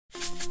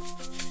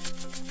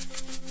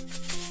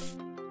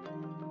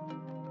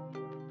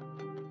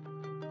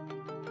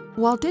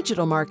While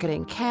digital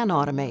marketing can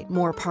automate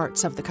more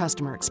parts of the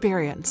customer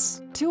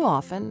experience, too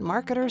often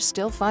marketers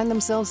still find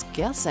themselves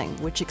guessing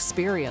which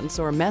experience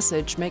or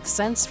message makes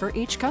sense for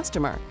each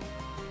customer.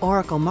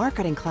 Oracle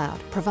Marketing Cloud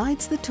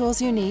provides the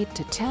tools you need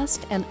to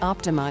test and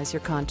optimize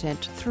your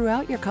content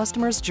throughout your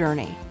customer's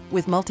journey.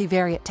 With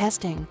multivariate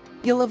testing,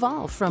 you'll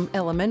evolve from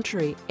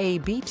elementary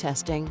A/B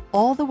testing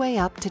all the way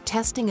up to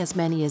testing as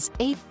many as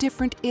 8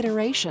 different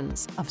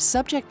iterations of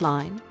subject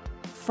line,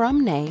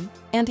 from name,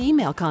 and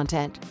email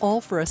content,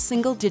 all for a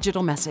single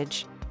digital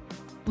message.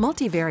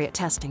 Multivariate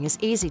testing is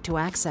easy to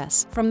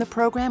access from the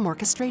program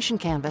orchestration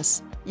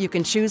canvas. You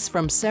can choose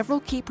from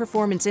several key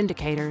performance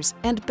indicators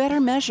and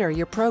better measure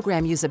your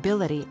program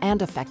usability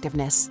and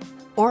effectiveness.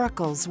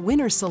 Oracle's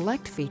Winner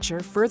Select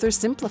feature further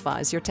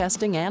simplifies your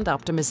testing and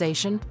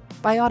optimization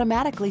by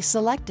automatically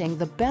selecting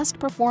the best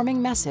performing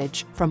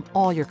message from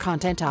all your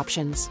content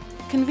options.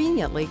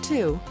 Conveniently,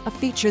 too, a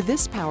feature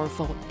this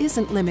powerful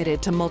isn't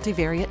limited to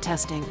multivariate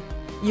testing.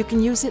 You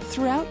can use it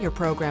throughout your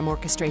program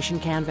orchestration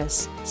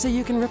canvas, so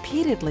you can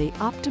repeatedly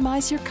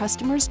optimize your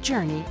customer's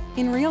journey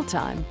in real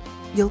time.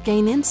 You'll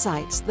gain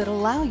insights that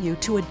allow you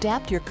to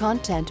adapt your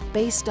content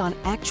based on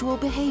actual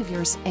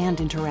behaviors and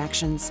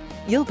interactions.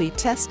 You'll be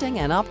testing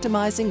and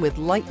optimizing with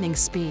lightning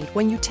speed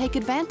when you take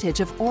advantage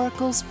of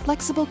Oracle's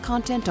flexible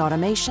content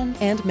automation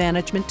and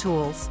management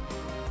tools.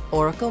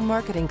 Oracle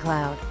Marketing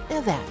Cloud.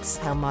 That's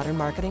how modern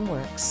marketing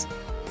works.